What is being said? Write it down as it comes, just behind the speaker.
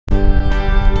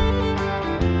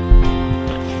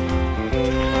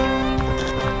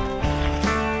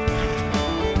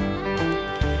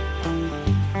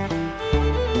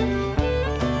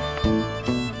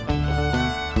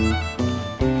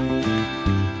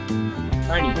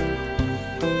Tony.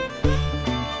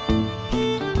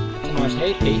 That's a nice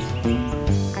hairpiece.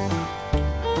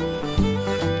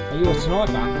 Are you a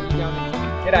sniper? Are you going?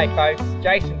 G'day folks,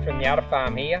 Jason from the Udder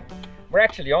Farm here. We're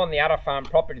actually on the Udder Farm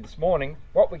property this morning.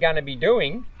 What we're going to be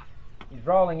doing is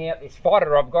rolling out this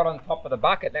fodder I've got on top of the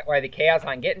bucket. That way the cows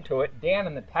aren't getting to it, down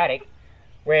in the paddock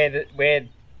where the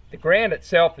ground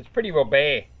itself is pretty well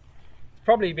bare. It's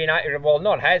probably been, well,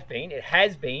 not has been, it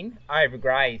has been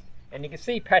overgrazed. And you can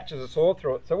see patches of soil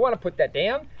through it. So I want to put that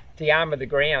down to armour the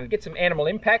ground, get some animal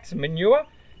impact, some manure,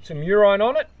 some urine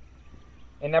on it,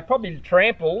 and they'll probably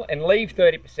trample and leave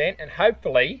 30% and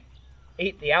hopefully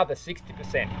eat the other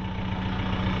 60%.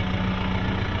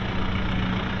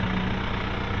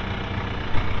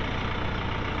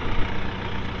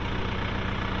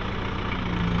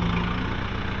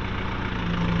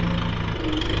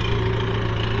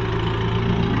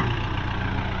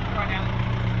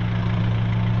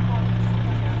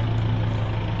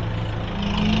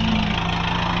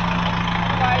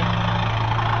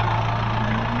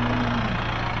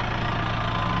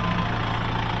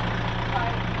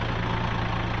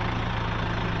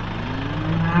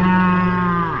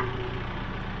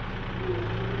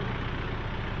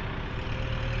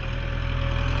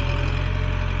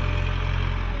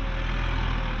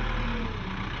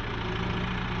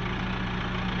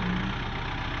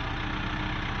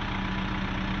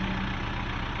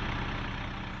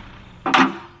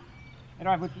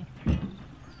 Right, Wookie.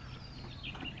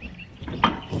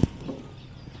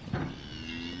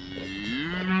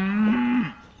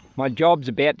 My job's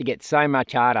about to get so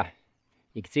much harder.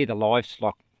 You can see the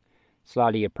livestock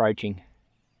slowly approaching.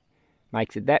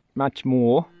 Makes it that much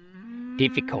more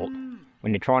difficult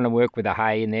when you're trying to work with the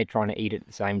hay and they're trying to eat it at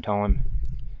the same time.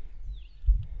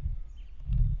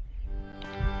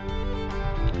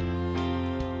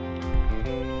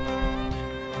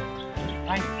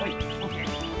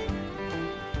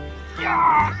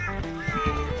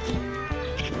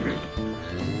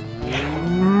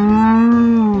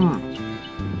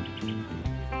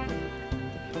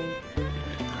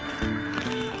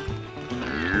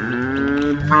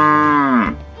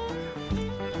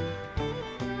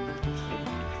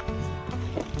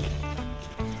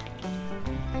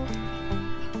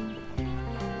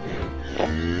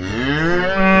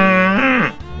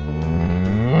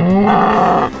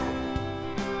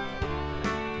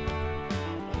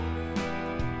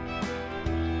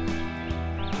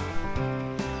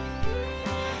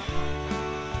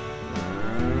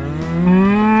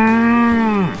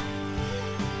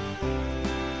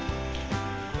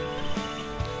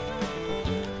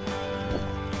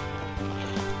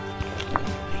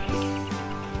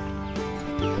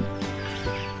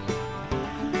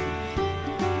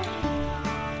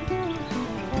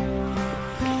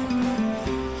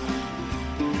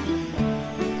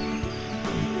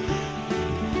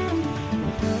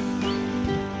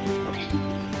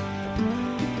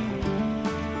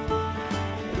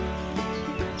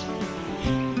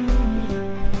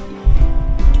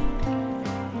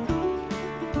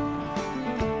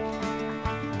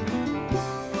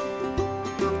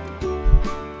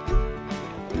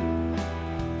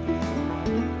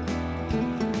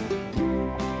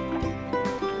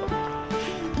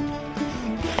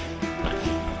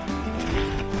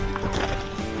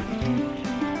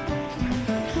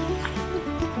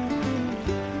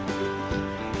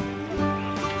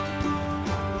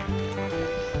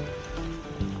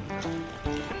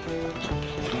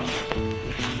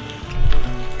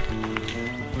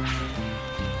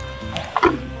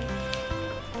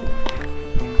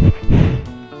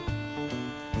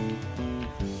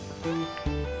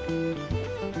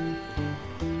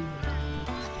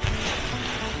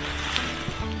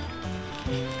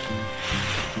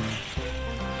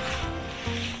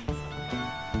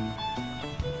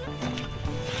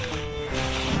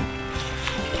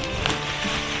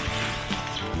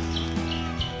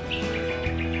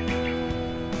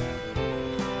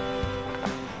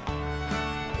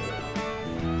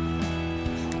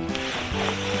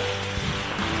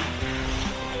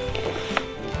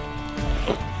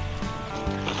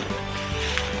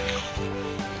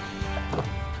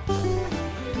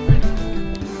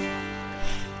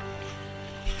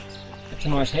 It's a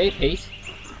nice hairpiece.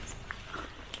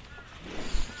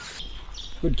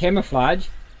 Good camouflage.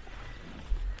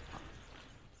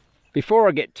 Before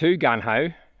I get too gun-ho,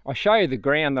 I'll show you the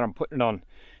ground that I'm putting it on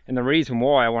and the reason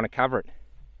why I want to cover it.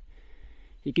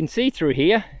 You can see through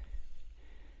here,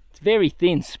 it's very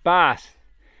thin, sparse.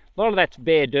 A lot of that's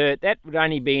bare dirt. That would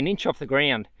only be an inch off the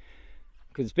ground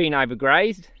because it's been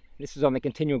overgrazed. This is on the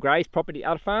continual graze property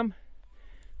Udder Farm.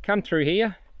 Come through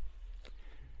here.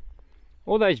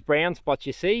 All those brown spots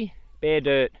you see, bare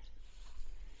dirt.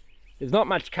 There's not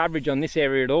much coverage on this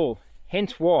area at all,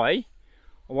 hence why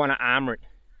I want to armour it.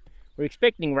 We're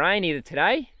expecting rain either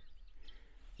today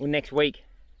or next week.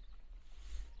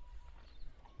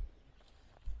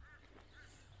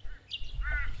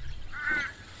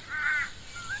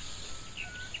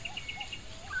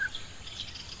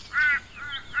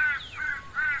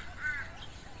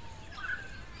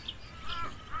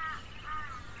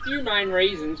 Few main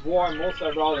reasons why I'm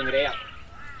also rolling it out.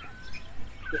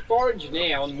 The forage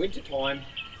now in winter time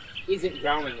isn't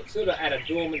growing, it's sort of at a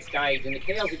dormant stage and the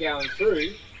cows are going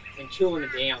through and chewing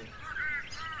it down.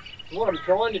 So what I'm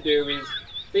trying to do is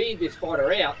feed this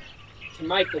fodder out to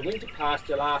make the winter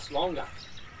pasture last longer.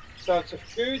 So it's a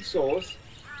food source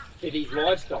for these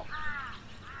livestock.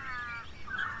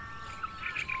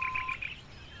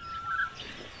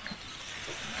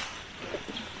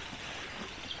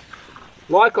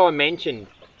 Like I mentioned,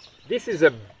 this is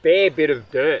a bare bit of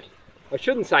dirt. I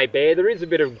shouldn't say bare, there is a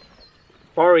bit of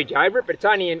forage over it, but it's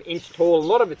only an inch tall. A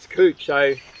lot of it's couch,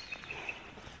 so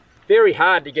very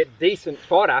hard to get decent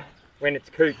fodder when it's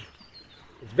couch.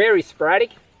 It's very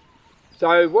sporadic.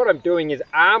 So what I'm doing is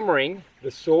armouring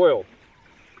the soil.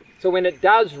 So when it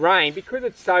does rain, because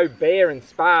it's so bare and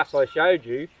sparse, I showed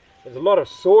you, there's a lot of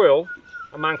soil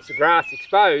amongst the grass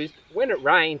exposed. When it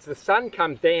rains, the sun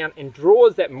comes down and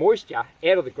draws that moisture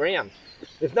out of the ground.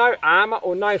 There's no armour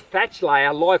or no thatch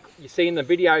layer like you see in the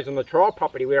videos on the trial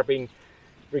property where I've been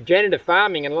regenerative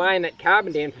farming and laying that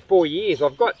carbon down for 4 years.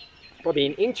 I've got probably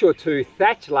an inch or two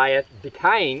thatch layer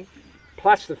decaying,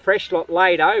 plus the fresh lot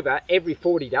laid over every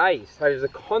 40 days. So there's a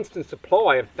constant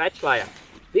supply of thatch layer.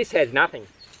 This has nothing.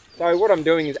 So what I'm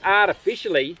doing is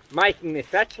artificially making this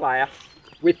thatch layer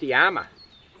with the armour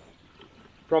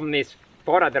from this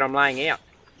fodder that I'm laying out.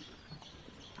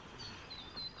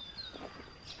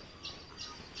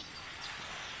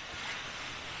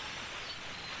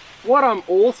 What I'm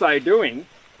also doing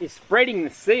is spreading the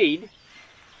seed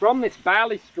from this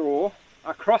barley straw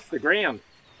across the ground.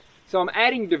 So I'm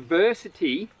adding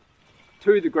diversity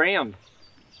to the ground.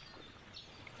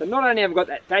 So not only have I got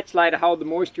that thatch layer to hold the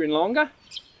moisture in longer,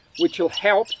 which will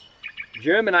help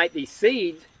germinate these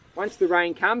seeds. Once the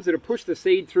rain comes, it'll push the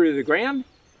seed through the ground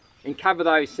and cover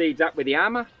those seeds up with the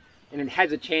armour, and it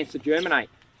has a chance to germinate.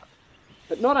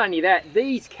 But not only that,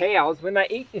 these cows, when they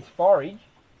eat this forage,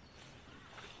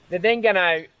 they're then going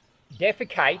to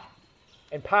defecate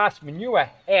and pass manure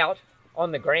out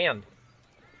on the ground.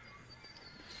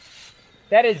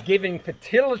 That is giving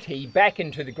fertility back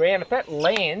into the ground. If that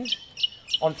lands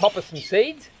on top of some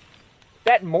seeds,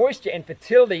 that moisture and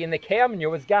fertility in the cow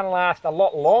manure is going to last a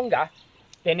lot longer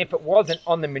than if it wasn't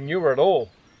on the manure at all.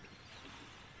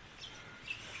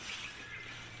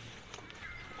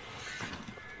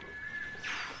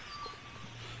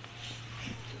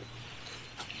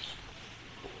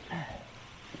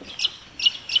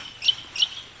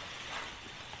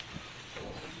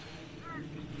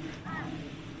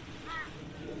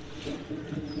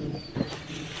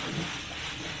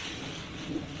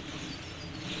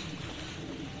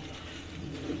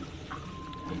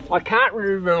 I can't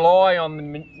really rely on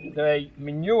the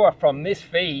manure from this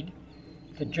feed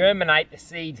to germinate the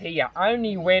seeds here.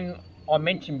 Only when I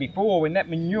mentioned before, when that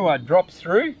manure drops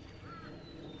through,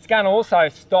 it's going to also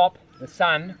stop the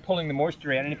sun pulling the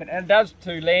moisture out. And if it does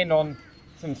to land on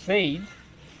some seeds,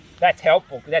 that's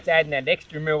helpful because that's adding that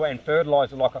extra manure and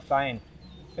fertiliser like I was saying.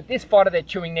 But this fodder they're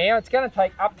chewing now, it's going to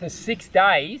take up to 6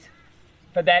 days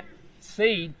for that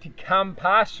seed to come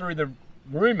pass through the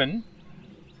rumen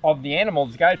of the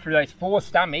animals, go through those 4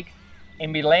 stomachs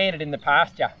and be landed in the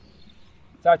pasture.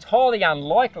 So it's highly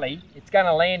unlikely it's going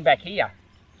to land back here.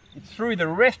 It's through the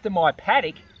rest of my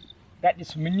paddock that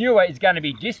this manure is going to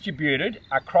be distributed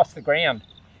across the ground.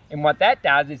 And what that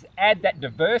does is add that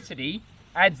diversity,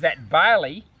 adds that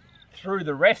barley through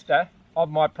the rest of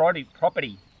my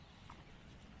property.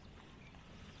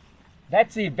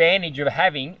 That's the advantage of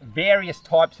having various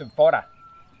types of fodder.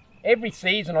 Every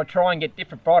season I try and get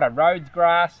different fodder, Rhodes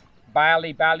grass,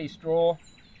 barley straw,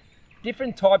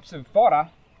 different types of fodder.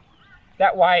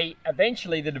 That way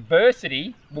eventually the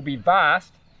diversity will be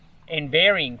vast and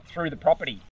varying through the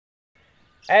property.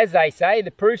 As they say, the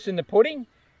proof's in the pudding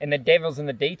and the devil's in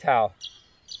the detail.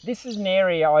 This is an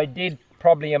area I did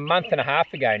probably a month and a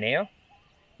half ago now.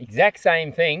 Exact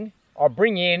same thing. I'll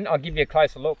give you a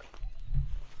closer look.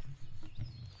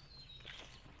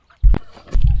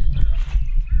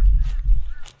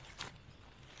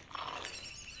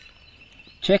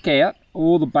 Check out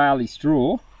all the barley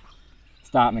straw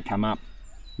starting to come up.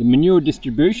 The manure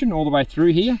distribution all the way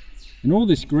through here, and all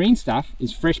this green stuff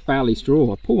is fresh barley straw.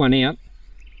 I'll pull one out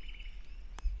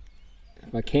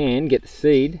if I can get the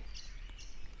seed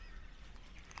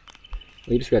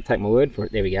Well, you just got to take my word for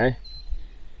it. There we go.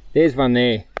 There's one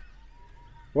there.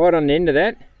 Right on the end of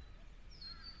that,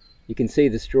 you can see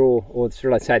the straw, or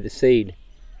should I say the seed,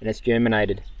 and it's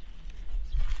germinated.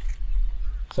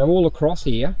 So all across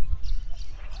here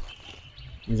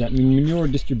is that manure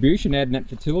distribution adding that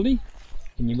fertility,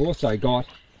 and you've also got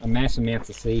a mass amount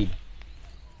of seed.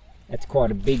 That's quite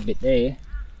a big bit there.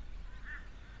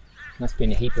 Must have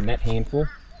been a heap in that handful.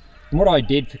 And what I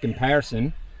did for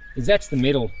comparison is that's the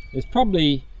middle. There's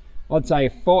probably, I'd say,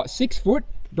 a 6 foot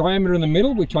diameter in the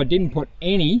middle, which I didn't put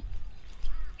any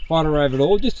fodder over at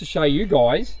all, just to show you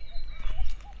guys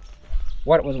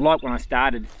what it was like when I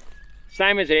started.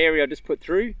 Same as the area I just put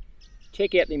through.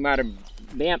 Check out the amount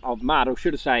of mud, or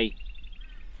should I say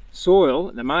soil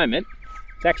at the moment.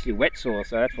 It's actually wet soil,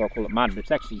 so that's why I call it mud, but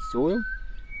it's actually soil.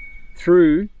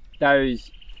 Through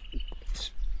those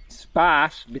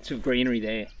sparse bits of greenery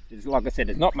there. Like I said,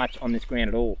 there's not much on this ground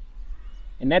at all.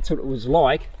 And that's what it was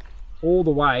like all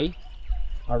the way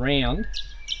around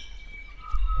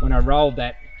when I rolled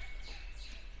that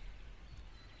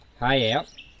hay out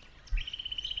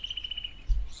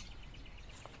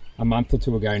a month or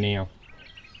two ago now.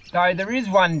 So there is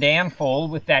one downfall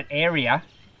with that area,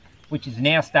 which is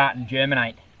now starting to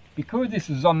germinate. Because this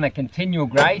is on the continual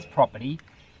graze property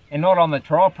and not on the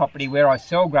trial property where I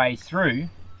cell graze through,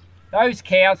 those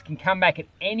cows can come back at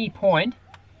any point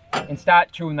and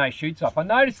start chewing those shoots off. I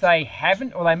noticed they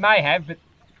haven't, or they may have, but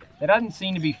there doesn't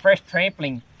seem to be fresh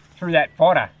trampling through that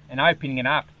fodder and opening it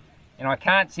up. And I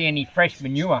can't see any fresh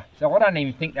manure, so I don't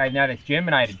even think they've noticed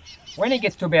germinated. When it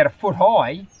gets to about a foot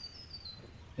high,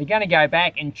 they're going to go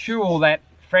back and chew all that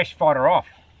fresh fodder off,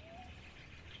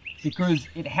 because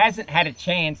it hasn't had a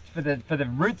chance for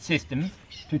the root system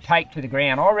to take to the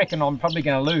ground. I reckon I'm probably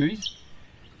going to lose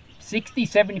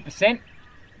 60–70%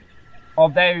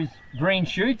 of those green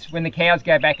shoots when the cows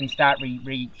go back and start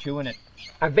re-chewing it.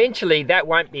 Eventually that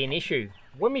won't be an issue.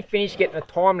 When we finish getting the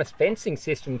timeless fencing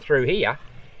system through here,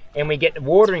 and we get the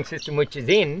watering system which is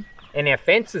in, and our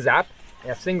fence is up,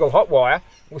 our single hot wire,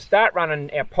 we'll start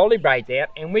running our poly braids out,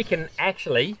 and we can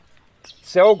actually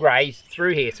cell graze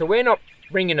through here. So we're not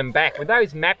bringing them back. With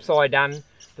those maps I done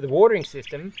for the watering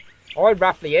system, I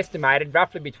roughly estimated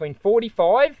between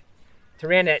 45 to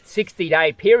around that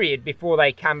 60-day period before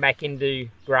they come back into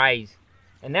graze.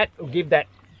 And that will give that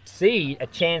seed a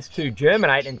chance to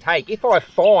germinate and take. If I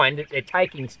find that they're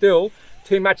taking still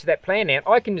too much of that plant out,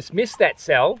 I can dismiss that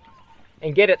cell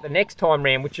and get it the next time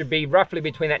round, which would be roughly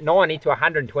between that 90 to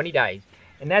 120 days.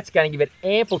 And that's going to give it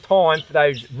ample time for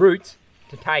those roots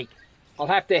to take. I'll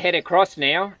have to head across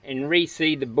now and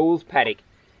reseed the bulls paddock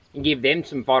and give them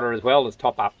some fodder as well as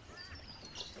top up.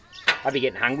 I'll be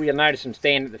getting hungry. You'll notice them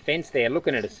standing at the fence there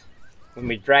looking at us when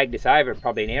we dragged this over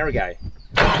probably an hour ago.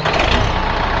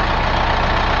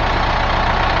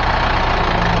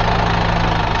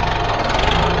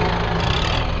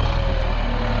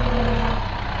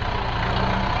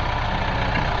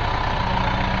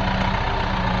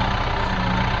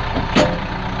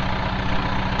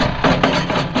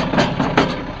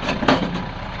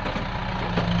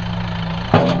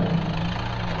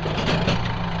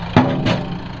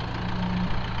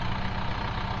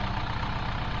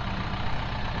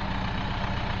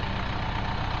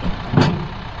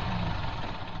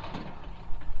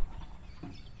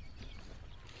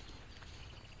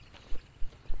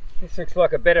 This looks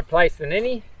like a better place than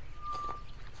any.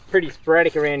 Pretty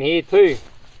sporadic around here too.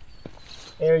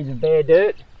 Areas of bare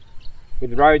dirt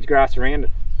with roads grass around it.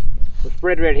 We'll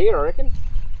spread around here, I reckon.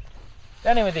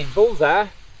 Don't know where these bulls are.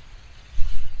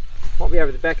 Might be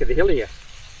over the back of the hill here.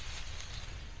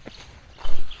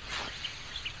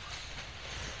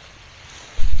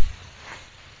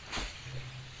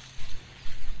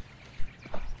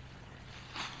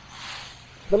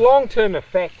 The long-term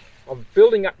effect of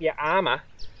building up your armour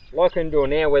like I'm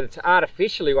doing now, whether it's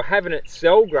artificially or having it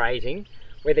cell grazing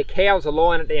where the cows are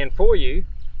lying it down for you,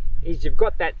 is you've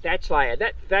got that thatch layer.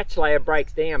 That thatch layer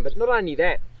breaks down, but not only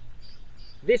that,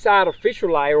 this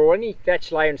artificial layer or any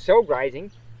thatch layer in cell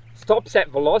grazing stops that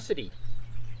velocity.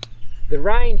 The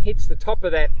rain hits the top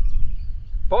of that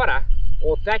fodder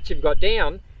or thatch you've got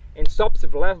down and stops the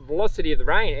velocity of the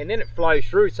rain, and then it flows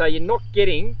through, so you're not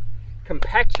getting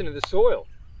compaction of the soil.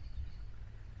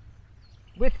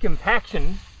 With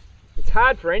compaction, it's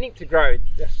hard for anything to grow.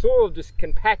 The soil just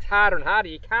compacts harder and harder.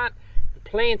 The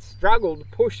plants struggle to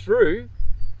push through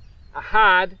a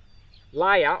hard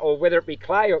layer, or whether it be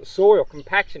clay or soil.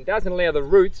 Compaction doesn't allow the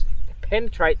roots to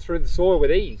penetrate through the soil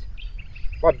with ease.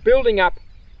 By building up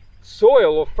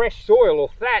soil or fresh soil or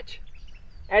thatch,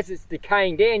 as it's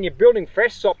decaying down, you're building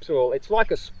fresh topsoil. It's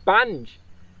like a sponge.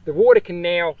 The water can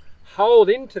now hold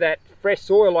into that fresh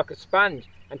soil like a sponge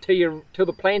until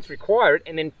the plants require it,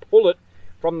 and then pull it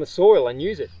from the soil and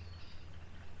use it.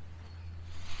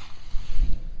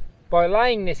 By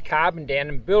laying this carbon down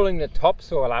and building the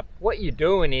topsoil up, what you're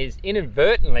doing is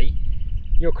inadvertently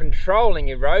you're controlling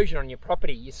erosion on your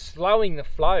property. You're slowing the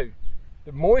flow.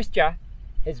 The moisture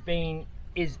has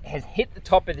hit the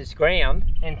top of this ground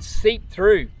and seeped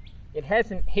through. It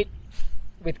hasn't hit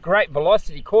with great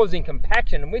velocity, causing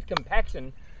compaction. And with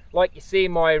compaction, like you see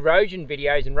in my erosion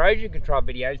videos and erosion control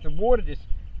videos, the water just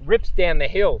rips down the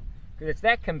hill. Because it's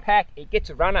that compact, it gets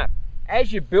a run up.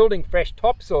 As you're building fresh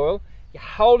topsoil, you're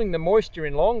holding the moisture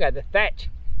in longer. The thatch,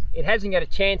 it hasn't got a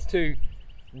chance to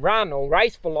run or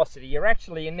race velocity. You're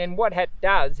actually, and then what that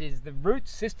does is the root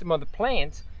system of the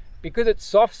plants, because it's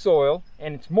soft soil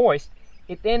and it's moist,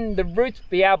 then the roots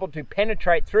be able to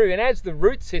penetrate through. And as the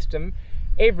root system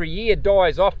every year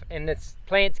dies off and the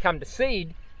plants come to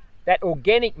seed, that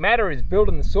organic matter is built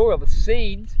in the soil. The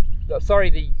seeds,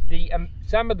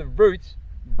 some of the roots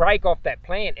break off that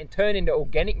plant and turn into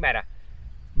organic matter,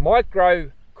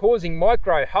 causing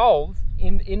micro holes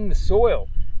in the soil.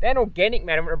 That organic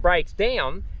matter, when it breaks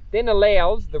down, then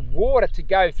allows the water to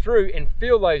go through and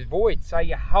fill those voids. So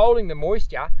you're holding the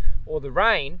moisture or the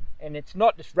rain, and it's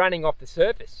not just running off the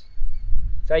surface.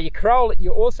 So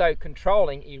you're also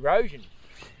controlling erosion.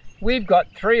 We've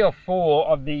got 3 or 4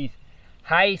 of these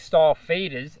hay style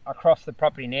feeders across the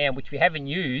property now, which we haven't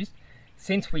used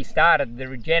since we started the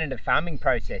regenerative farming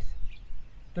process.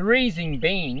 The reason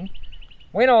being,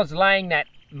 when I was laying that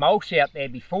mulch out there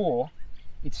before,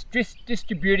 it's just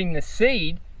distributing the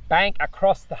seed bank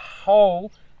across the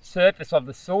whole surface of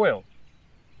the soil.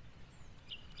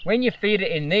 When you feed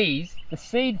it in these, the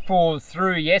seed falls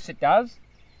through, yes it does.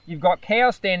 You've got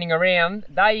cows standing around,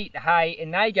 they eat hay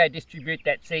and they go distribute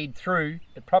that seed through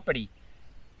the property.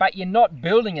 But you're not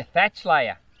building a thatch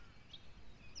layer.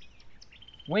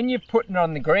 When you're putting it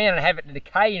on the ground and have it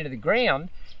decay into the ground,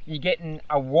 you're getting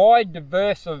a wide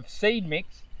diverse of seed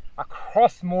mix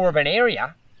across more of an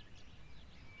area,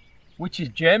 which is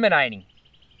germinating.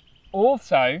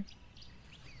 Also,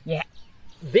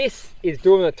 this is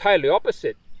doing the totally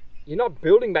opposite. You're not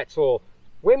building that soil.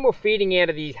 When we're feeding out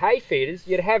of these hay feeders,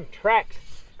 you'd have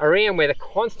tracks around where the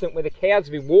cows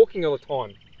would be walking all the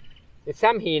time. There's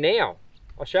some here now.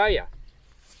 I'll show you.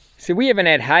 So we haven't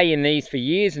had hay in these for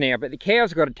years now, but the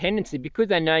cows have got a tendency, because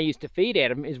they know used to feed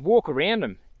out of them, is walk around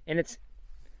them. And it's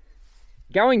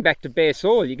going back to bare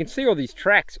soil. You can see all these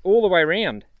tracks all the way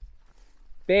around.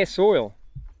 Bare soil.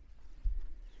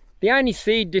 The only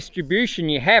seed distribution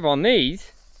you have on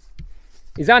these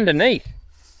is underneath.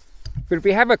 But if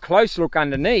we have a close look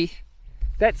underneath,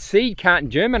 that seed can't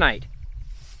germinate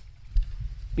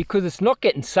because it's not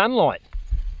getting sunlight.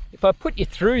 If I put you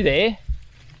through there,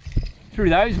 through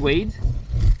those weeds,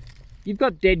 you've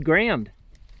got dead ground.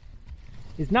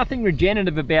 There's nothing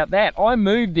regenerative about that. I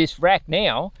move this rack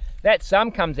now, that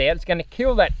sun comes out, it's going to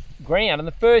kill that ground, and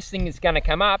the first thing that's going to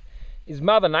come up is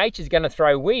Mother Nature's going to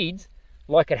throw weeds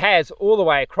like it has all the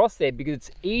way across there, because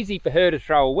it's easy for her to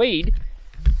throw a weed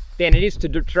than it is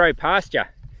to throw pasture.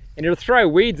 And it'll throw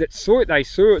weeds that suit those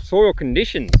soil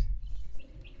conditions.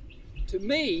 To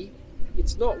me,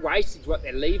 it's not wastage what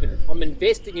they're leaving. I'm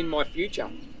investing in my future.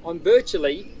 I'm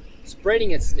virtually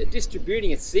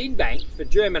distributing a seed bank for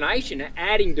germination and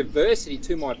adding diversity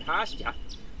to my pasture,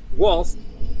 whilst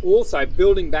also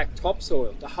building back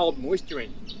topsoil to hold moisture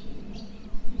in.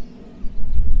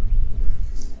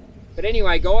 But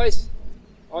anyway guys,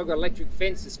 I've got electric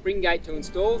fence, a spring gate to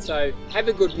install, so have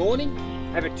a good morning,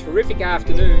 have a terrific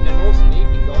afternoon and an awesome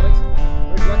evening guys.